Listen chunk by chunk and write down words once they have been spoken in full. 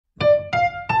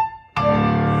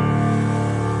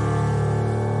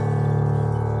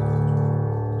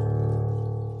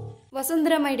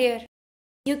Vasundhara, my dear,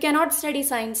 you cannot study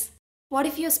science. What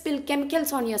if you spill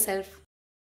chemicals on yourself?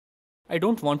 I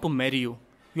don't want to marry you.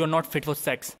 You are not fit for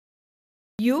sex.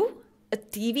 You? A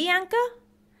TV anchor?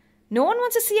 No one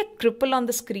wants to see a cripple on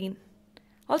the screen.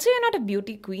 Also, you're not a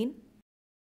beauty queen.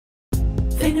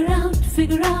 Figure out,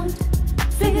 figure out,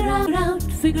 figure out,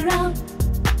 figure out.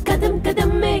 कदम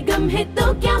कदम में गम है तो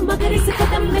क्या मगर इस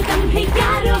कदम में गम है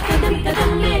यारो कदम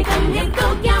कदम में गम है तो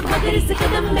क्या मगर इस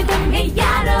कदम में गम है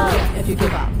यारो If you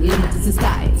give up, limit is the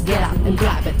sky. Get up and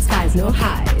grab it, sky's no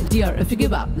high. Dear, if you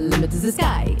give up, limit is the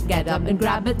sky. Get up and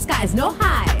grab it, sky's no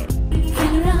high.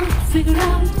 Figure out, figure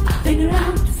out, figure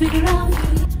out, figure out,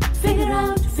 figure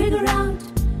out, figure out,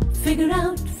 figure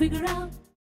out, figure out.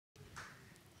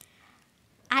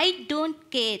 I don't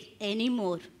care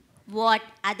anymore what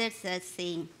others are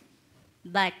saying,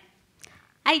 but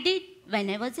I did when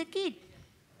I was a kid.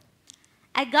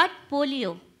 I got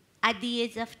polio at the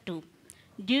age of 2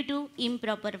 due to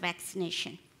improper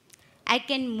vaccination. I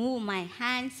can move my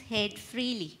hands, head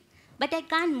freely, but I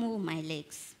can't move my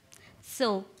legs.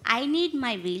 So I need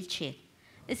my wheelchair.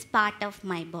 It's part of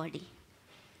my body.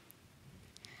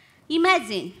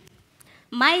 Imagine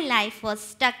my life was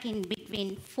stuck in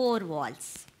between 4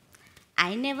 walls.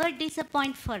 I never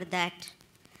disappoint for that.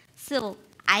 So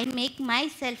I make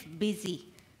myself busy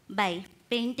by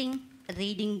painting,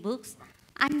 reading books,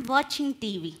 and watching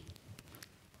TV.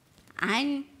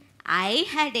 And I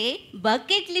had a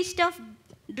bucket list of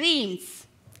dreams.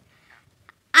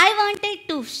 I wanted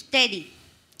to study.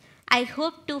 I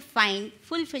hope to find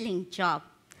fulfilling job.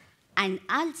 And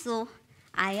also,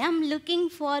 I am looking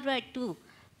forward to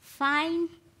find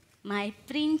my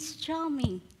Prince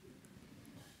Charming.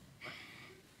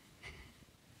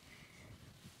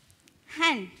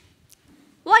 And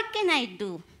what can I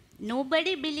do?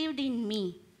 Nobody believed in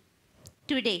me.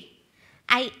 Today,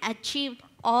 I achieved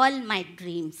all my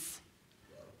dreams.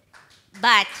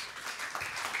 But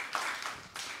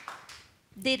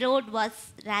the road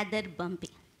was rather bumpy.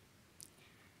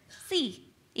 See,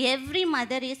 every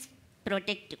mother is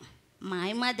protective.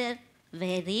 My mother,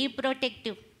 very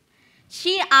protective.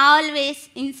 She always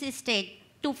insisted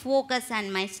to focus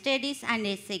on my studies and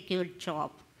a secure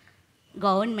job.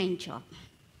 Government job.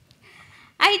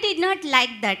 I did not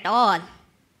like that all.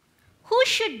 Who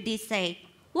should decide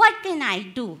what can I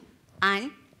do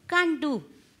and can't do?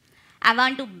 I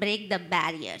want to break the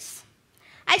barriers.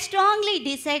 I strongly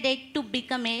decided to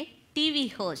become a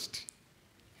TV host.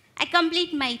 I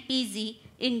complete my PG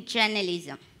in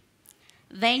journalism.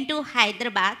 Went to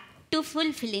Hyderabad to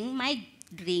fulfilling my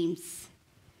dreams.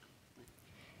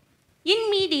 In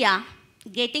media,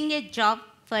 getting a job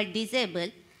for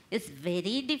disabled is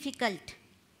very difficult.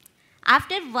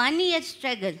 After 1 year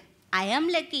struggle, I am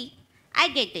lucky I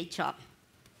get a job.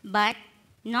 But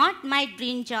not my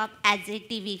dream job as a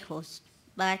TV host,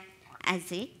 but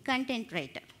as a content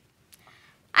writer.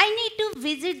 I need to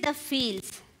visit the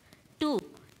fields to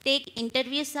take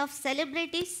interviews of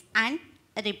celebrities and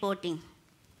reporting.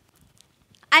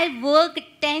 I work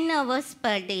 10 hours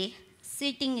per day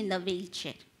sitting in the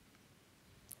wheelchair.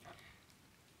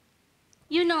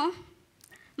 You know,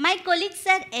 my colleagues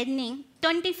are earning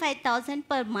 25,000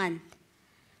 per month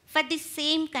for the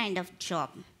same kind of job,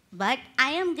 but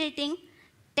I am getting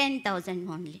 10,000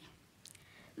 only.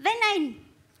 When I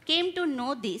came to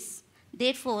know this,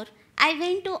 therefore, I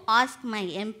went to ask my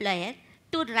employer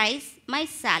to raise my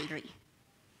salary.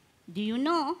 Do you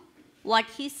know what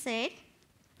he said?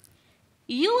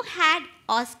 You had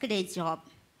asked a job.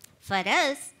 For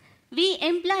us, we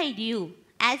employed you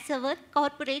as our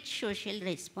corporate social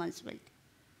responsibility.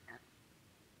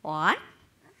 What?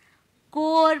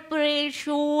 Corporate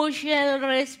social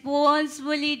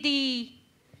responsibility.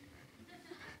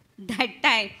 That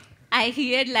time, I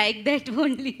hear like that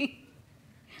only.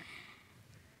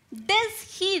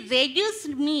 Does he reduce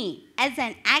me as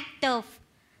an act of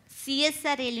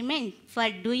CSR element for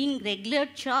doing regular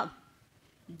job?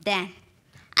 Then,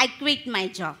 I quit my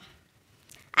job.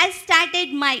 I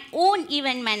started my own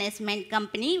event management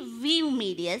company, View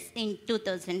Medias, in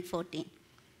 2014.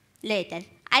 Later,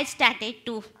 I started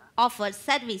to offer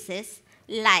services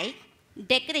like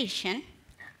decoration,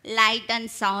 light and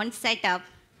sound setup,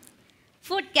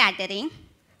 food catering,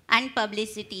 and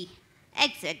publicity,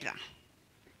 etc.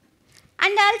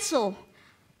 And also,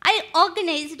 I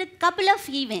organized a couple of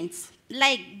events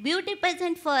like beauty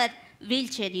pageant for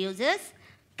wheelchair users,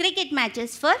 cricket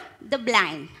matches for the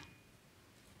blind.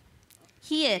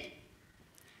 Here,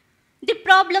 the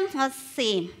problem was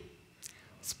same.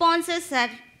 Sponsors are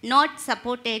not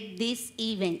supported these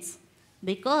events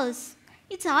because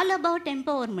it's all about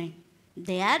empowerment.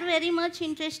 They are very much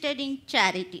interested in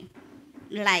charity,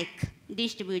 like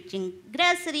distributing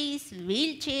groceries,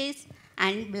 wheelchairs,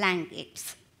 and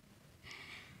blankets.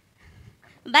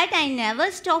 But I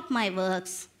never stopped my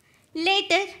works.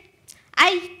 Later,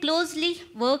 I closely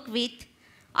work with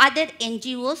other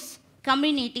NGOs,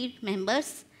 community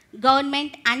members,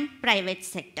 government and private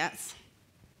sectors.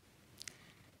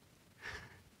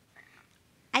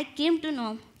 I came to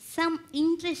know some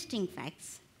interesting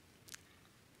facts.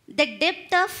 The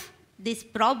depth of this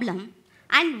problem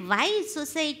and why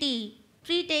society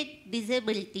treated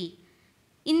disability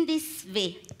in this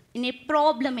way, in a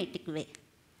problematic way.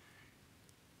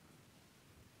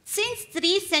 Since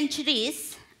 3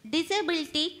 centuries,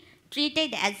 disability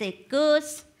treated as a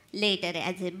curse, later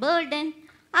as a burden,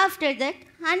 after that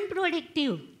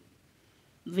unproductive.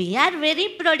 We are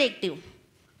very productive,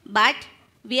 but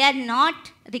we are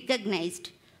not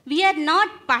recognized. We are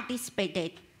not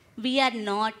participated. We are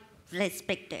not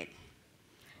respected.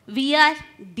 We are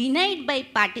denied by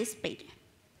participating.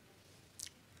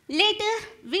 Later,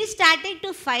 we started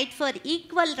to fight for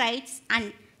equal rights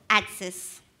and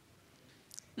access.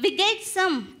 We get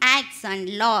some acts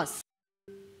and laws,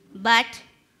 but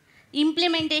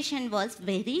implementation was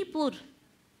very poor.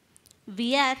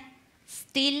 We are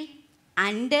still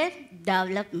under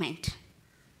development.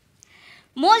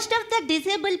 Most of the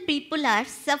disabled people are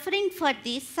suffering for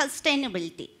this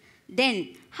sustainability.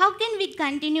 Then, how can we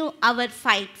continue our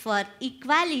fight for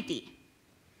equality?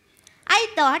 I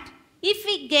thought if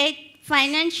we get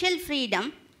financial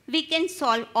freedom, we can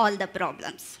solve all the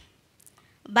problems.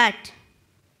 But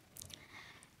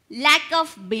lack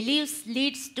of beliefs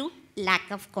leads to lack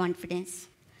of confidence.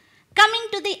 Coming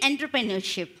to the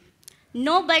entrepreneurship,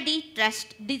 nobody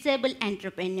trusts disabled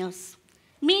entrepreneurs.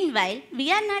 Meanwhile,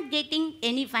 we are not getting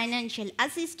any financial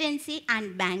assistance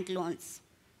and bank loans.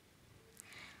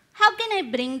 How can I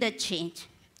bring the change?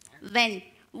 When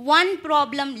one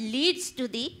problem leads to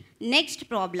the next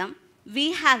problem,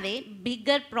 we have a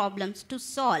bigger problems to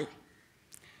solve.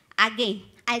 Again,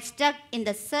 I stuck in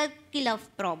the circle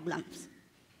of problems.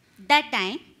 That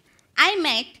time, I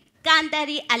met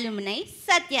Kanthari alumni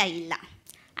Satya Illa.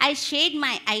 I shared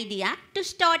my idea to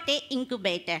start an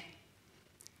incubator.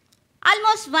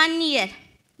 Almost 1 year,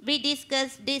 we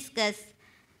discussed, this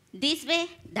way,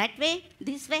 that way,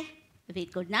 this way. We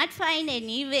could not find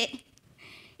any way.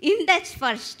 In that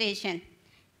frustration,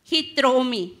 he threw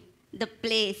me the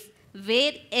place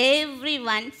where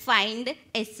everyone find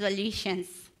a solutions.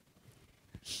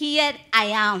 Here I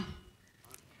am.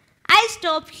 I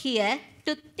stopped here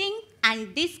to think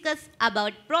and discuss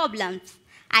about problems.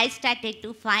 I started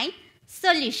to find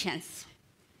solutions.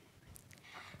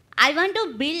 I want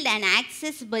to build an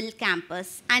accessible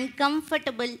campus and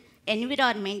comfortable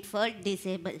environment for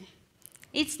disabled.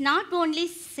 It's not only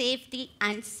safety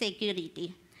and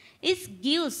security. It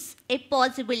gives a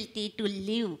possibility to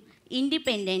live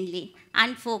independently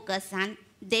and focus on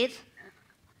their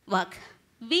work.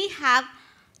 We have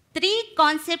 3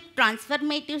 concept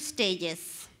transformative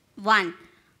stages. 1,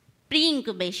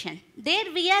 pre-incubation.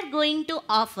 There we are going to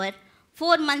offer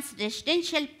 4 months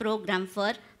residential program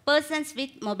for persons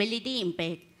with mobility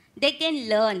impaired. They can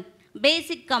learn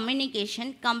basic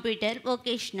communication, computer,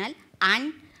 vocational,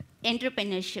 and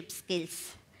entrepreneurship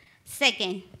skills.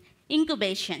 2nd,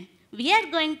 incubation. We are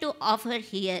going to offer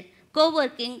here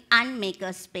co-working and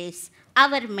makerspace.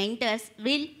 Our mentors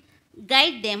will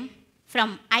guide them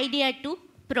from idea to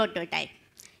prototype.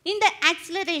 In the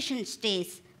acceleration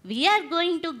stage, we are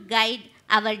going to guide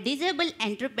our disabled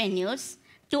entrepreneurs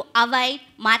to avoid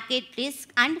market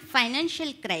risk and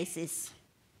financial crisis.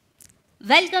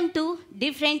 Welcome to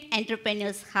Different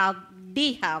Entrepreneurs Hub,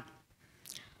 D-Hub.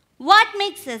 What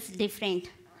makes us different?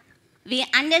 We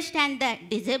understand the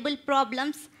disabled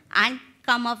problems and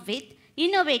come up with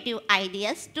innovative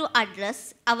ideas to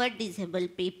address our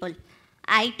disabled people.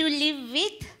 I too live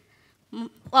with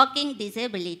walking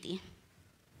disability.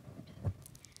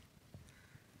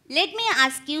 Let me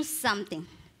ask you something.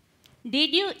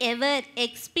 Did you ever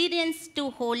experience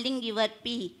to holding your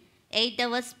pee 8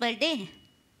 hours per day?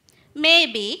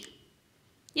 Maybe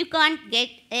you can't get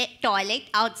a toilet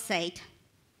outside,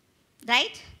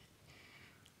 right?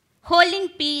 Holding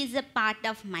pee is a part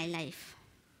of my life.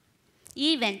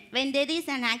 Even when there is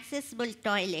an accessible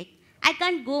toilet, I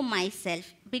can't go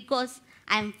myself because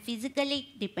I am physically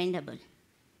dependable.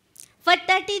 For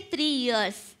 33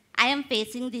 years, I am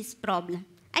facing this problem.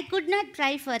 I could not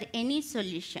try for any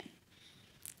solution.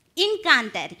 In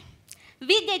Kanthari,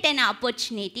 we get an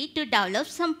opportunity to develop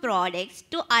some products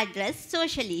to address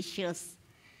social issues.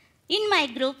 In my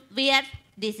group, we are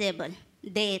disabled.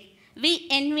 There, we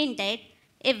invented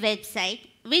a website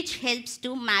which helps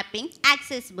to mapping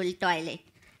accessible toilet.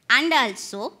 And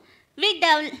also, we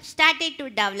started to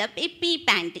develop a pee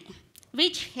pantry,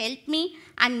 which helped me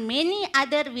and many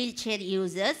other wheelchair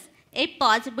users a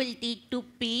possibility to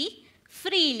pee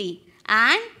freely.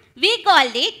 And we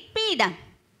called it peedom.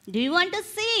 Do you want to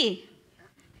see?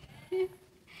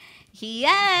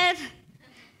 Here.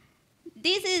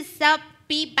 This is a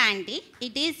pee panty.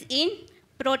 It is in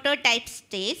prototype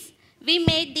stage. We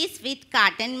made this with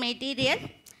cotton material.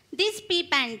 This pee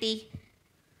panty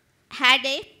had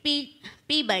a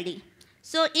pee buddy.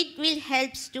 So it will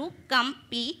help to come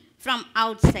pee from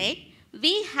outside.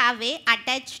 We have a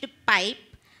attached pipe,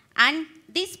 and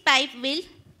this pipe will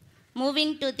move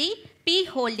into the pee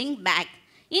holding bag.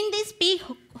 In this pee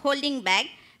holding bag,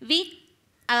 we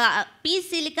pee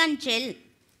silicone gel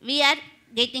we are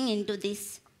getting into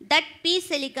this. That pee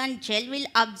silicone gel will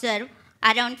absorb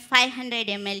around 500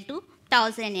 ml to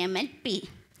 1000 ml pee.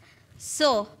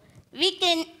 So we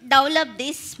can develop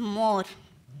this more.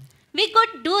 We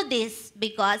could do this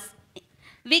because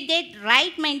we get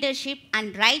right mentorship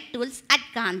and right tools at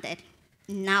Kanthari.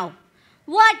 Now,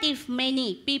 what if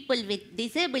many people with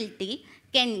disability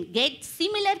can get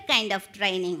similar kind of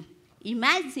training?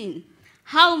 Imagine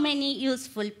how many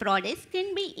useful products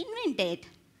can be invented.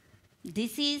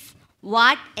 This is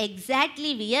what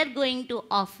exactly we are going to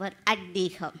offer at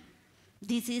DHub.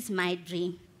 This is my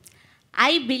dream.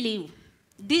 I believe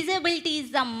disability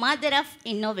is the mother of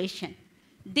innovation.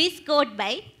 This quote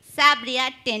by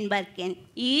Sabria Tenberken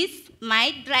is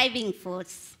my driving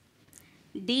force.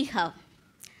 DHub,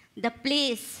 the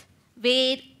place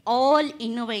where all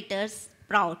innovators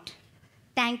proud.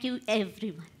 Thank you,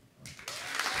 everyone.